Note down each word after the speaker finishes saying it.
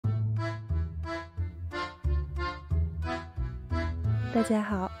大家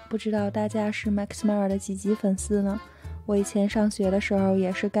好，不知道大家是 Max Mara 的几级粉丝呢？我以前上学的时候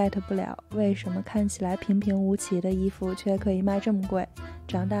也是 get 不了，为什么看起来平平无奇的衣服却可以卖这么贵？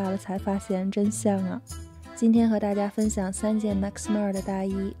长大了才发现真相啊！今天和大家分享3件 Max Mara 的大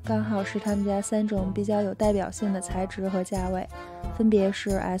衣，刚好是他们家3种比较有代表性的材质和价位，分别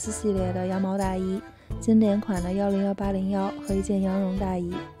是 S 系列的羊毛大衣、经典款的101-801和一件羊绒大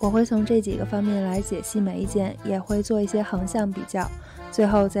衣。我会从这几个方面来解析每一件，也会做一些横向比较，最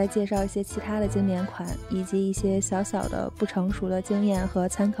后再介绍一些其他的经典款，以及一些小小的不成熟的经验和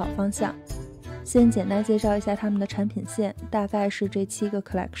参考方向。先简单介绍一下他们的产品线，大概是这7个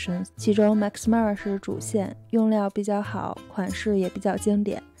collections， 其中 Max Mara 是主线，用料比较好，款式也比较经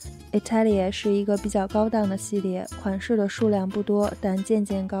典。Italia 是一个比较高档的系列，款式的数量不多，但渐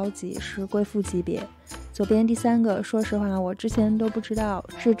渐高级，是贵妇级别。左边第3个，说实话我之前都不知道，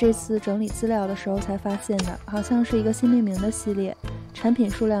是这次整理资料的时候才发现的，好像是一个新命名的系列，产品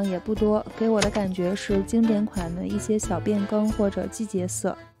数量也不多，给我的感觉是经典款的一些小变更或者季节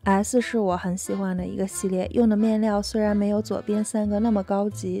色。S 是我很喜欢的一个系列，用的面料虽然没有左边3个那么高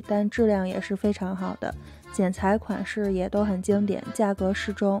级，但质量也是非常好的，剪裁款式也都很经典，价格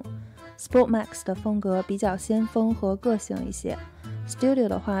适中。Sport Max 的风格比较先锋和个性一些， Studio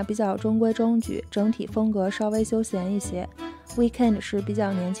的话比较中规中矩，整体风格稍微休闲一些。Weekend 是比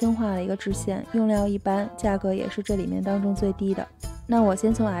较年轻化的一个支线，用料一般，价格也是这里面当中最低的。那我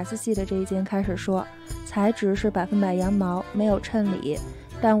先从 S 系的这一件开始说，材质是100%羊毛，没有衬里，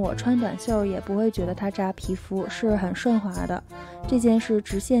但我穿短袖也不会觉得它扎皮肤，是很顺滑的。这件是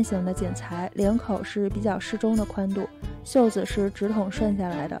直线型的剪裁，领口是比较适中的宽度，袖子是直筒顺下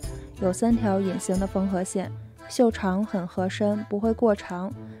来的，有3条隐形的缝合线，袖长很合身，不会过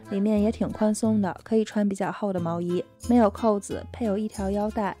长，里面也挺宽松的，可以穿比较厚的毛衣。没有扣子，配有1条腰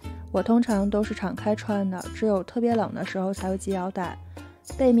带，我通常都是敞开穿的，只有特别冷的时候才会系腰带。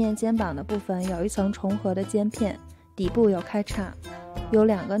背面肩膀的部分有一层重合的肩片，底部有开叉，有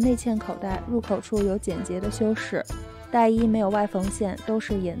2个内嵌口袋，入口处有简洁的修饰。大衣没有外缝线，都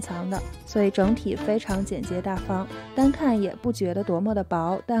是隐藏的，所以整体非常简洁大方，单看也不觉得多么的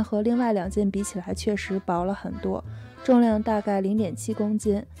薄，但和另外2件比起来确实薄了很多，重量大概 0.7 公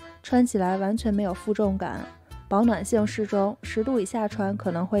斤，穿起来完全没有负重感，保暖性适中，10度以下穿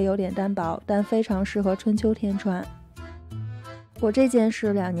可能会有点单薄，但非常适合春秋天穿。我这件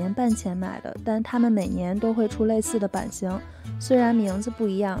是2年半前买的，但他们每年都会出类似的版型，虽然名字不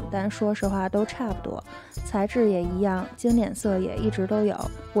一样，但说实话都差不多，材质也一样，经典色也一直都有。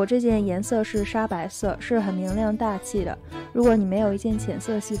我这件颜色是沙白色，是很明亮大气的，如果你没有一件浅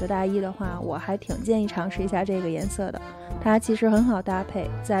色系的大衣的话，我还挺建议尝试一下这个颜色的，它其实很好搭配，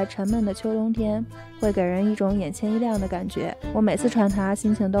在沉闷的秋冬天会给人一种眼前一亮的感觉，我每次穿它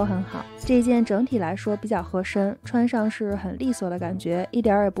心情都很好。这一件整体来说比较合身，穿上是很利索的感觉，一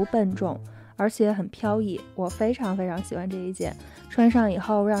点也不笨重，而且很飘逸，我非常喜欢这一件，穿上以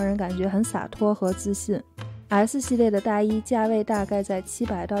后让人感觉很洒脱和自信。S 系列的大衣价位大概在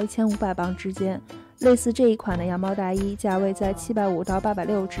700到1500磅之间，类似这一款的羊毛大衣价位在750到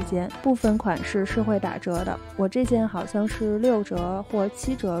860之间，部分款式是会打折的，我这件好像是6折或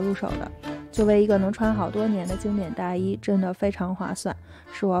7折入手的。作为一个能穿好多年的经典大衣，真的非常划算，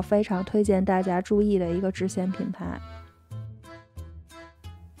是我非常推荐大家注意的一个直线品牌。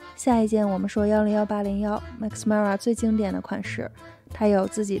下一件我们说101-801 Max Mara 最经典的款式，它有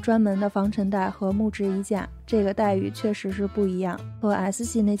自己专门的防尘袋和木质衣架，这个待遇确实是不一样，和 S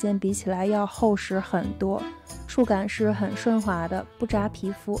系那件比起来要厚实很多，触感是很顺滑的，不扎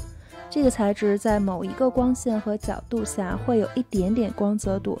皮肤。这个材质在某一个光线和角度下会有一点点光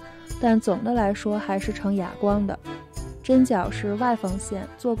泽度，但总的来说还是呈哑光的。针脚是外缝线，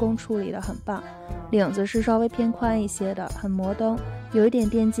做工处理得很棒，领子是稍微偏宽一些的，很摩登，有一点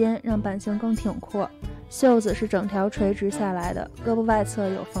垫肩，让版型更挺阔。袖子是整条垂直下来的，胳膊外侧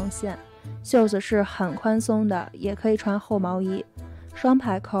有缝线，袖子是很宽松的，也可以穿厚毛衣。双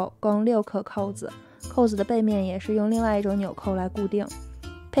排扣，共6颗扣子，扣子的背面也是用另外一种纽扣来固定。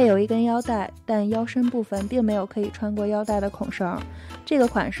配有一根腰带，但腰身部分并没有可以穿过腰带的孔绳，这个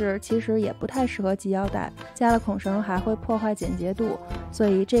款式其实也不太适合系腰带，加了孔绳还会破坏简洁度，所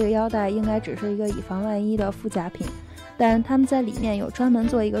以这个腰带应该只是一个以防万一的附加品，但他们在里面有专门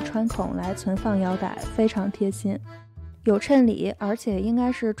做一个穿孔来存放腰带，非常贴心。有衬里，而且应该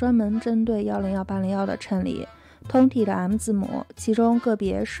是专门针对101-801的衬里，PONTILE的 M 字母，其中个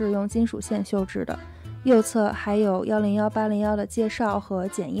别是用金属线绣制的，右侧还有101-801的介绍和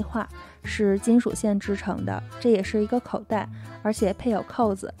简易画，是金属线制成的，这也是一个口袋，而且配有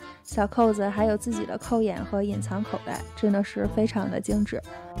扣子，小扣子还有自己的扣眼和隐藏口袋，真的是非常的精致。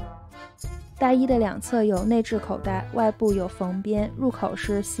大衣的两侧有内置口袋，外部有缝边，入口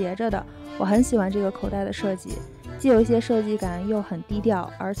是斜着的。我很喜欢这个口袋的设计，既有一些设计感，又很低调，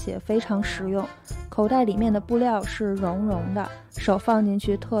而且非常实用。口袋里面的布料是绒绒的，手放进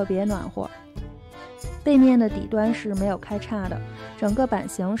去特别暖和。背面的底端是没有开叉的，整个版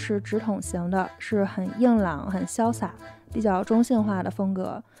型是直筒型的，是很硬朗、很潇洒，比较中性化的风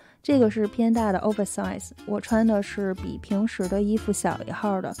格。这个是偏大的 oversize， 我穿的是比平时的衣服小一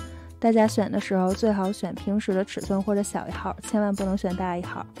号的。大家选的时候最好选平时的尺寸或者小一号，千万不能选大一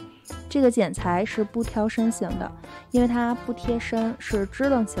号。这个剪裁是不挑身型的，因为它不贴身，是支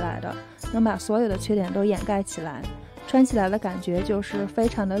棱起来的，能把所有的缺点都掩盖起来。穿起来的感觉就是非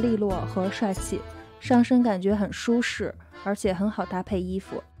常的利落和帅气，上身感觉很舒适，而且很好搭配衣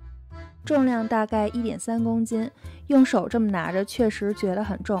服。重量大概 1.3 公斤，用手这么拿着确实觉得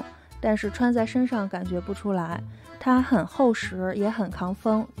很重，但是穿在身上感觉不出来。它很厚实，也很抗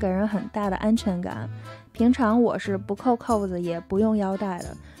风，给人很大的安全感。平常我是不扣扣子也不用腰带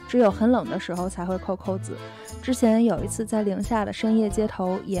的，只有很冷的时候才会扣扣子。之前有一次在零下的深夜街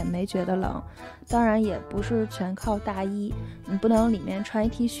头也没觉得冷，当然也不是全靠大衣，你不能里面穿一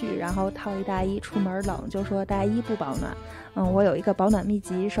T 恤然后套一大衣出门冷就说大衣不保暖。我有一个保暖秘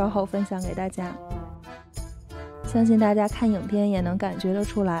籍，稍后分享给大家。相信大家看影片也能感觉得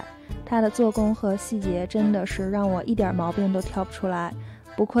出来，它的做工和细节真的是让我一点毛病都挑不出来，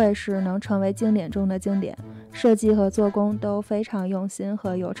不愧是能成为经典中的经典，设计和做工都非常用心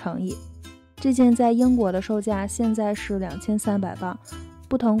和有诚意。这件在英国的售价现在是2300镑，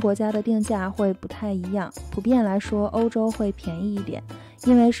不同国家的定价会不太一样，普遍来说欧洲会便宜一点，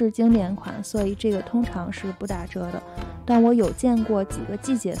因为是经典款，所以这个通常是不打折的。但我有见过几个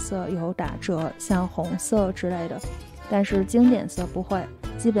季节色有打折，像红色之类的，但是经典色不会，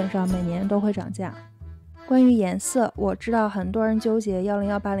基本上每年都会涨价。关于颜色，我知道很多人纠结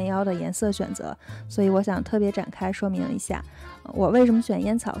101801的颜色选择，所以我想特别展开说明一下。我为什么选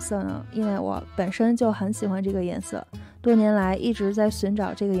烟草色呢？因为我本身就很喜欢这个颜色，多年来一直在寻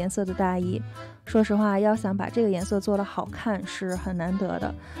找这个颜色的大衣。说实话，要想把这个颜色做得好看是很难得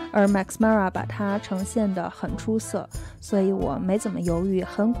的，而 Max Mara 把它呈现得很出色，所以我没怎么犹豫，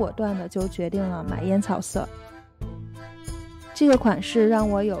很果断的就决定了买烟草色。这个款式让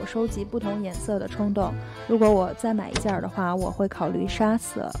我有收集不同颜色的冲动，如果我再买一件的话，我会考虑沙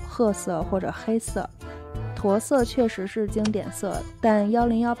色、褐色或者黑色。驼色确实是经典色，但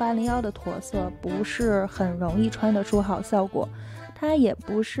101801的驼色不是很容易穿得出好效果，它也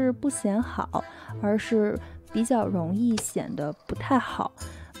不是不显好，而是比较容易显得不太好。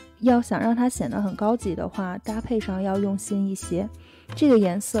要想让它显得很高级的话，搭配上要用心一些。这个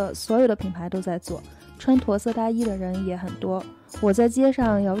颜色所有的品牌都在做，穿驼色大衣的人也很多。我在街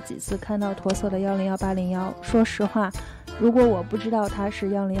上有几次看到驼色的101801，说实话，如果我不知道它是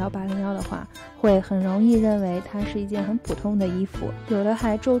101801的话，会很容易认为它是一件很普通的衣服，有的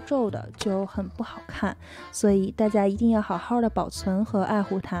还皱皱的，就很不好看。所以大家一定要好好的保存和爱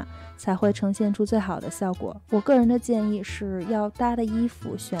护它，才会呈现出最好的效果。我个人的建议是要搭的衣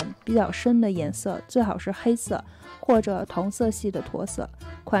服选比较深的颜色，最好是黑色或者同色系的驼色，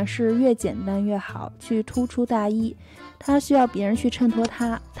款式越简单越好，去突出大衣。它需要别人去衬托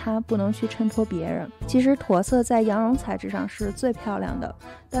它，它不能去衬托别人。其实驼色在羊绒材质上是最漂亮的，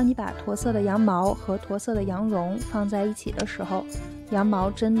当你把驼色的羊毛和驼色的羊绒放在一起的时候，羊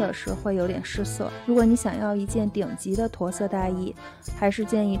毛真的是会有点失色。如果你想要一件顶级的驼色大衣，还是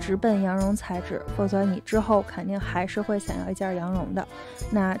建议直奔羊绒材质，否则你之后肯定还是会想要一件羊绒的。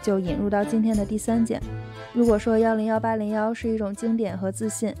那就引入到今天的第3件。如果说101801是一种经典和自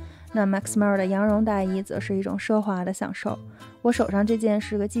信，那 Max Mara 的羊绒大衣则是一种奢华的享受。我手上这件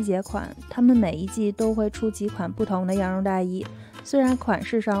是个季节款，他们每一季都会出几款不同的羊绒大衣，虽然款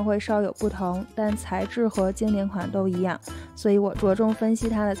式上会稍有不同，但材质和经典款都一样，所以我着重分析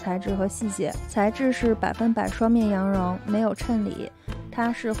它的材质和细节。材质是100%双面羊绒，没有衬里，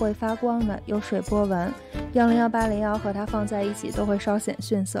它是会发光的，有水波纹。101801和它放在一起都会稍显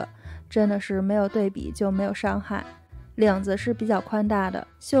逊色，真的是没有对比就没有伤害。领子是比较宽大的，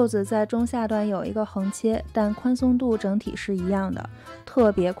袖子在中下端有一个横切，但宽松度整体是一样的，特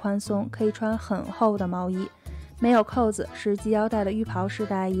别宽松，可以穿很厚的毛衣。没有扣子，是系腰带的浴袍式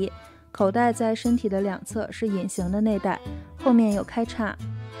大衣，口袋在身体的两侧，是隐形的内袋，后面有开叉。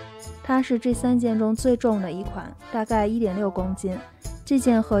它是这3件中最重的一款，大概 1.6 公斤。这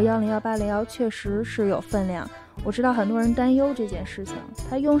件和101801确实是有分量，我知道很多人担忧这件事情，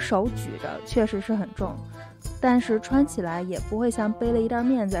它用手举着确实是很重，但是穿起来也不会像背了一袋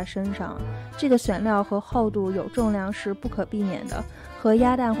面在身上。这个选料和厚度有重量是不可避免的，和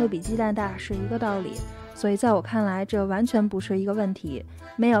鸭蛋会比鸡蛋大是一个道理。所以在我看来这完全不是一个问题，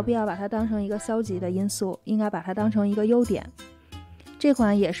没有必要把它当成一个消极的因素，应该把它当成一个优点。这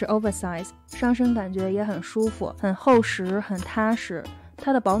款也是 oversize， 上身感觉也很舒服，很厚实，很踏实，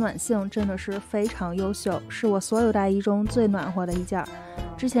它的保暖性真的是非常优秀，是我所有大衣中最暖和的一件。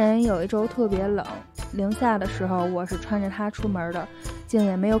之前有一周特别冷，零下的时候我是穿着它出门的，竟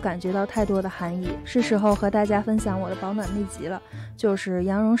也没有感觉到太多的寒意。是时候和大家分享我的保暖秘籍了，就是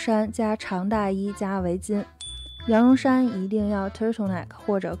羊绒衫加长大衣加围巾。羊绒衫一定要 turtleneck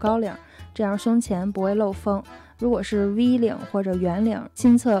或者高领，这样胸前不会漏风。如果是 V 领或者圆领，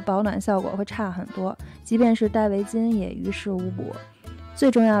亲测保暖效果会差很多，即便是戴围巾也于事无补。最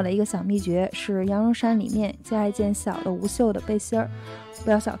重要的一个小秘诀是羊绒衫里面加一件小的无袖的背心儿，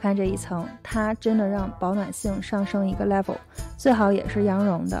不要小看这一层，它真的让保暖性上升一个 level， 最好也是羊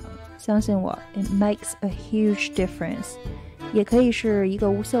绒的，相信我 it makes a huge difference。 也可以是一个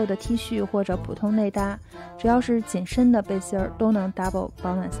无袖的 T 恤或者普通内搭，只要是紧身的背心儿都能 double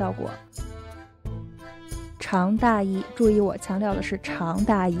保暖效果。长大衣，注意我强调的是长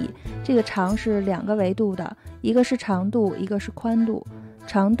大衣，这个长是2个维度的，一个是长度，一个是宽度。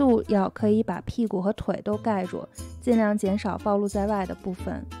长度要可以把屁股和腿都盖住，尽量减少暴露在外的部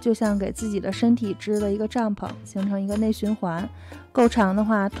分，就像给自己的身体织了一个帐篷，形成一个内循环。够长的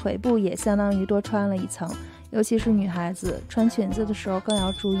话，腿部也相当于多穿了一层，尤其是女孩子穿裙子的时候更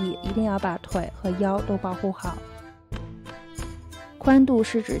要注意，一定要把腿和腰都保护好。宽度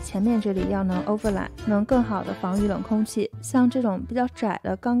是指前面这里要能 overlap， 能更好的防御冷空气。像这种比较窄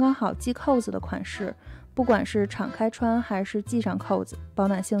的刚刚好系扣子的款式，不管是敞开穿还是系上扣子，保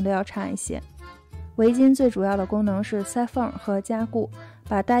暖性都要差一些。围巾最主要的功能是塞缝和加固，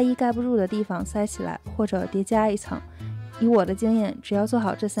把大衣盖不住的地方塞起来或者叠加一层。以我的经验，只要做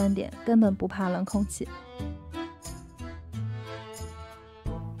好这3点，根本不怕冷空气。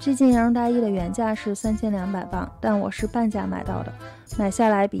这件羊绒大衣的原价是3200磅，但我是半价买到的，买下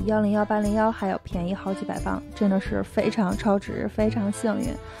来比101、801还要便宜好几百磅，真的是非常超值，非常幸运。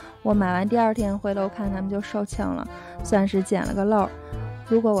我买完第2天回头看他们就售罄了，算是捡了个漏。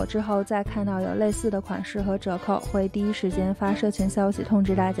如果我之后再看到有类似的款式和折扣，会第一时间发社群消息通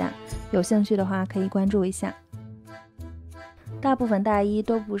知大家，有兴趣的话可以关注一下。大部分大衣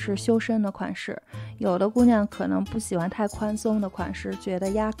都不是修身的款式，有的姑娘可能不喜欢太宽松的款式，觉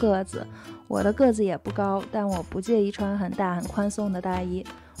得压个子。我的个子也不高，但我不介意穿很大很宽松的大衣，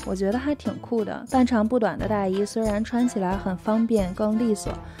我觉得还挺酷的。半长不短的大衣虽然穿起来很方便更利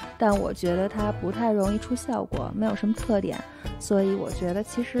索，但我觉得它不太容易出效果，没有什么特点，所以我觉得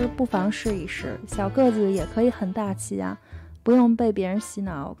其实不妨试一试。小个子也可以很大气啊，不用被别人洗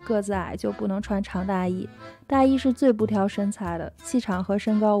脑，个子矮就不能穿长大衣。大衣是最不挑身材的，气场和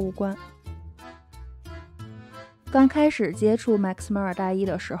身高无关。刚开始接触 Max Mara 大衣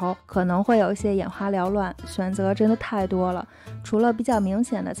的时候，可能会有一些眼花缭乱，选择真的太多了。除了比较明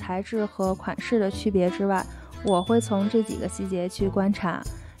显的材质和款式的区别之外，我会从这几个细节去观察：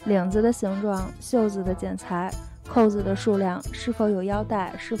领子的形状、袖子的剪裁、扣子的数量，是否有腰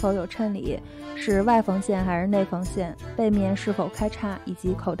带，是否有衬里，是外缝线还是内缝线，背面是否开叉，以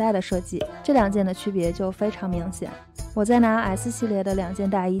及口袋的设计。这2件的区别就非常明显。我再拿 S 系列的2件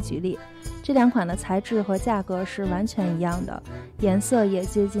大衣举例，这2款的材质和价格是完全一样的，颜色也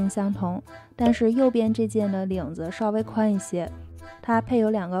接近相同，但是右边这件的领子稍微宽一些，它配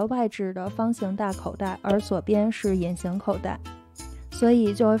有2个外置的方形大口袋，而左边是隐形口袋，所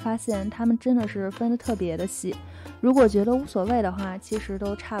以就会发现它们真的是分得特别的细。如果觉得无所谓的话，其实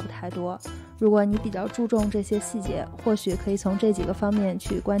都差不太多。如果你比较注重这些细节，或许可以从这几个方面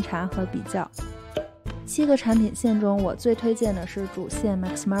去观察和比较。7个产品线中，我最推荐的是主线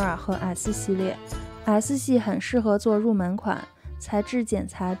Max Mara 和 S 系列。S 系很适合做入门款，材质剪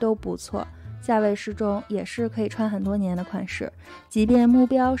裁都不错，价位适中，也是可以穿很多年的款式。即便目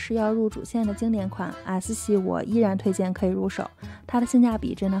标是要入主线的经典款 S 系，我依然推荐可以入手，它的性价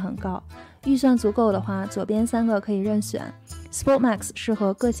比真的很高。预算足够的话，左边3个可以任选。Sport Max 适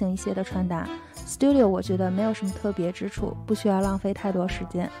合个性一些的穿搭， Studio 我觉得没有什么特别之处，不需要浪费太多时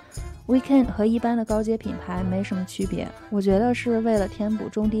间。Weekend 和一般的高阶品牌没什么区别，我觉得是为了填补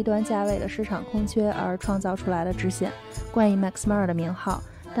中低端价位的市场空缺而创造出来的支线，冠以 Max Mara 的名号，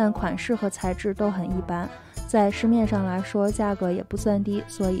但款式和材质都很一般，在市面上来说价格也不算低，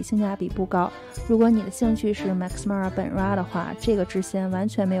所以性价比不高。如果你的兴趣是 Max Mara 本 Ra 的话，这个支线完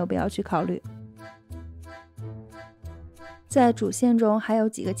全没有必要去考虑。在主线中还有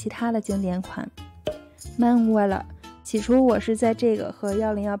几个其他的经典款 Manuela，起初我是在这个和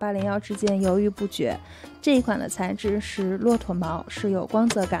101、801之间犹豫不决。这一款的材质是骆驼毛，是有光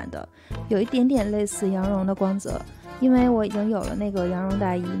泽感的，有一点点类似羊绒的光泽，因为我已经有了那个羊绒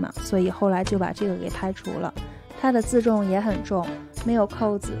大衣嘛，所以后来就把这个给排除了。它的自重也很重，没有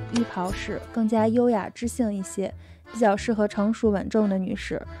扣子，浴袍式，更加优雅知性一些，比较适合成熟稳重的女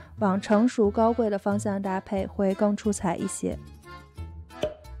士，往成熟高贵的方向搭配会更出彩一些。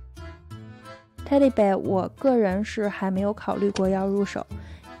Teddy 背我个人是还没有考虑过要入手，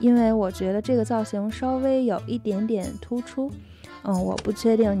因为我觉得这个造型稍微有一点点突出，我不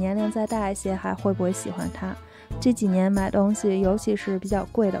确定年龄再大一些还会不会喜欢它。这几年买东西，尤其是比较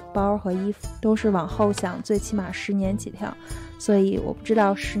贵的包和衣服，都是往后想，最起码10年起跳，所以我不知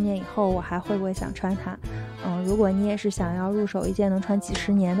道10年以后我还会不会想穿它。如果你也是想要入手一件能穿几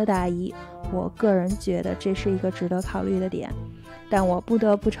10年的大衣，我个人觉得这是一个值得考虑的点。但我不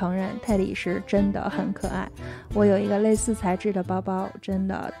得不承认，Teddy是真的很可爱。我有一个类似材质的包包，真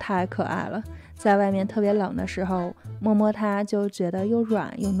的太可爱了。在外面特别冷的时候，摸摸它就觉得又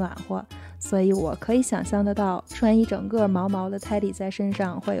软又暖和。所以我可以想象得到，穿一整个毛毛的 Teddy 在身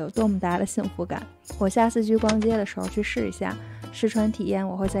上会有多么大的幸福感。我下次去逛街的时候去试一下，试穿体验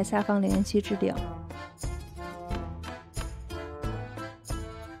我会在下方留言区置顶。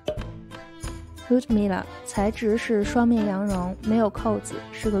Ludmilla 材质是双面羊绒，没有扣子，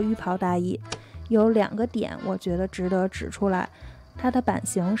是个浴袍大衣。有2个点我觉得值得指出来，它的版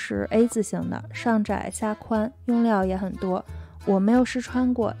型是 A 字形的，上窄下宽，用料也很多。我没有试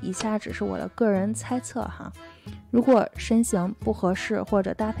穿过，以下只是我的个人猜测哈。如果身形不合适或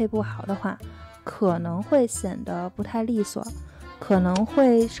者搭配不好的话，可能会显得不太利索，可能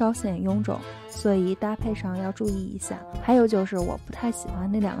会稍显臃肿，所以搭配上要注意一下。还有就是我不太喜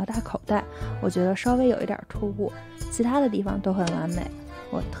欢那2个大口袋，我觉得稍微有一点突兀，其他的地方都很完美。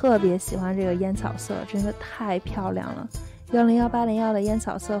我特别喜欢这个烟草色，真的太漂亮了。101-801的烟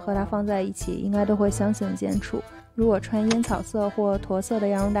草色和它放在一起，应该都会相形见绌。如果穿烟草色或驼色的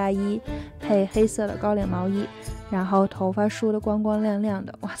羊绒大衣，配黑色的高领毛衣，然后头发梳得光光亮亮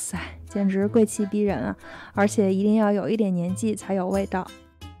的，哇塞，简直贵气逼人啊！而且一定要有一点年纪才有味道。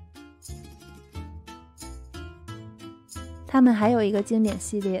他们还有一个经典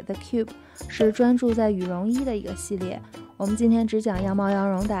系列 The Cube， 是专注在羽绒衣的一个系列。我们今天只讲羊毛羊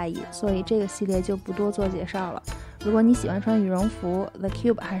绒大衣，所以这个系列就不多做介绍了。如果你喜欢穿羽绒服， The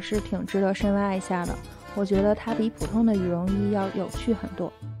Cube 还是挺值得深挖一下的。我觉得它比普通的羽绒衣要有趣很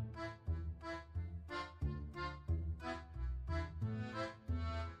多。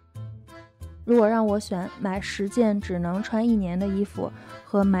如果让我选买10件只能穿1年的衣服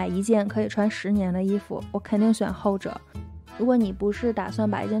和买1件可以穿10年的衣服，我肯定选后者。如果你不是打算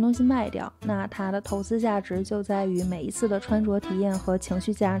把一件东西卖掉，那它的投资价值就在于每一次的穿着体验和情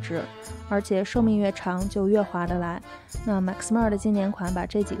绪价值，而且寿命越长就越划得来。那 Max Mara 的经典款把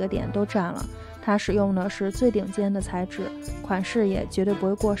这几个点都占了，它使用的是最顶尖的材质，款式也绝对不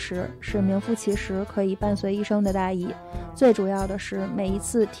会过时，是名副其实可以伴随一生的大衣。最主要的是每一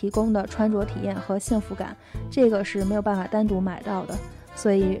次提供的穿着体验和幸福感，这个是没有办法单独买到的。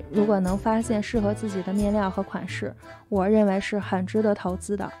所以如果能发现适合自己的面料和款式，我认为是很值得投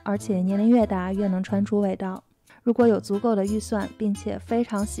资的，而且年龄越大越能穿出味道。如果有足够的预算，并且非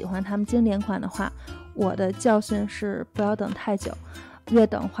常喜欢他们经典款的话，我的教训是不要等太久，越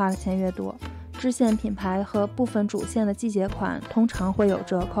等花的钱越多。支线品牌和部分主线的季节款通常会有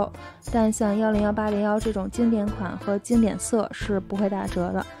折扣，但像101-801这种经典款和经典色是不会打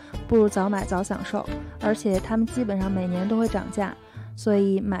折的，不如早买早享受。而且他们基本上每年都会涨价，所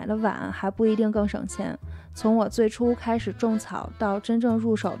以买了晚还不一定更省钱。从我最初开始种草到真正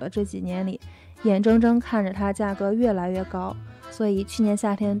入手的这几年里，眼睁睁看着它价格越来越高，所以去年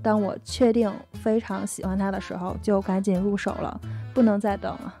夏天当我确定非常喜欢它的时候，就赶紧入手了，不能再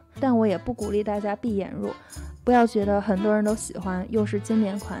等了。但我也不鼓励大家闭眼入，不要觉得很多人都喜欢，又是经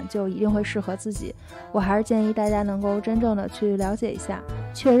典款就一定会适合自己。我还是建议大家能够真正的去了解一下，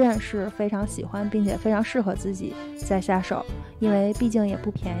确认是非常喜欢并且非常适合自己再下手，因为毕竟也不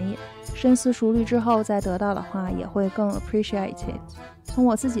便宜，深思熟虑之后再得到的话也会更 appreciate it。 从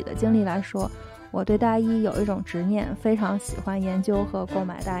我自己的经历来说，我对大衣有一种执念，非常喜欢研究和购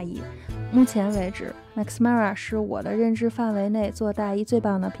买大衣。目前为止 Max Mara 是我的认知范围内做大衣最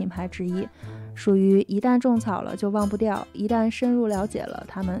棒的品牌之一，属于一旦种草了就忘不掉，一旦深入了解了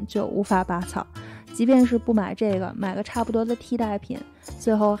他们就无法拔草。即便是不买这个，买个差不多的替代品，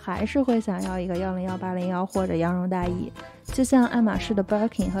最后还是会想要一个101-801或者羊绒大衣。就像爱马仕的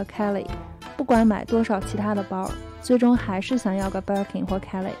Birkin 和 Kelly， 不管买多少其他的包，最终还是想要个 Birkin 或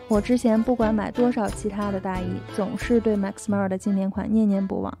Kelly。 我之前不管买多少其他的大衣，总是对 Max Mara 的经典款念念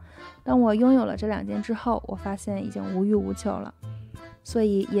不忘。当我拥有了这2件之后，我发现已经无欲无求了，所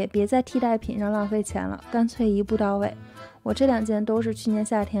以也别在替代品上浪费钱了，干脆一步到位。我这2件都是去年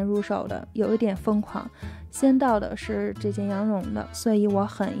夏天入手的，有一点疯狂，先到的是这件羊绒的，所以我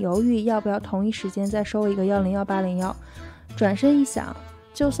很犹豫要不要同一时间再收一个101-801。转身一想，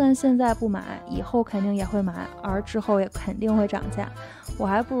就算现在不买，以后肯定也会买，而之后也肯定会涨价，我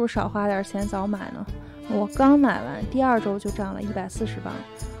还不如少花点钱早买呢。我刚买完第2周就涨了140磅，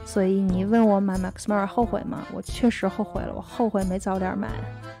所以你问我买 Max Mara 后悔吗？我确实后悔了，我后悔没早点买。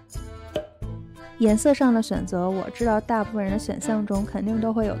颜色上的选择，我知道大部分人的选项中肯定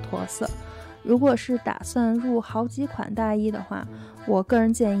都会有驼色。如果是打算入好几款大衣的话，我个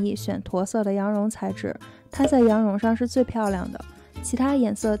人建议选驼色的羊绒材质，它在羊绒上是最漂亮的。其他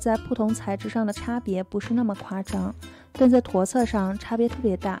颜色在不同材质上的差别不是那么夸张，但在驼色上差别特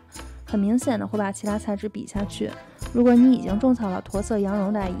别大，很明显的会把其他材质比下去。如果你已经种草了驼色羊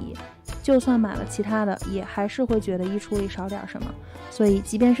绒大衣，就算买了其他的，也还是会觉得衣橱里少点什么。所以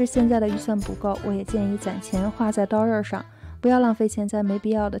即便是现在的预算不够，我也建议攒钱花在刀刃上，不要浪费钱在没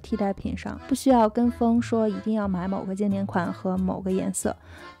必要的替代品上。不需要跟风说一定要买某个经典款和某个颜色，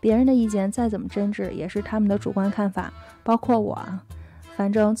别人的意见再怎么真挚，也是他们的主观看法，包括我啊。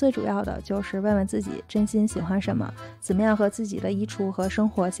反正最主要的就是问问自己真心喜欢什么，怎么样和自己的衣橱和生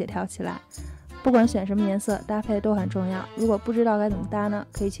活协调起来。不管选什么颜色，搭配都很重要。如果不知道该怎么搭呢，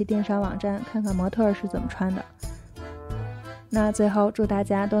可以去电商网站看看模特是怎么穿的。那最后祝大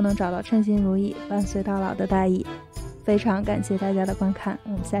家都能找到称心如意、伴随到老的大衣。非常感谢大家的观看，我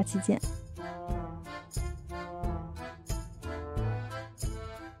们下期见。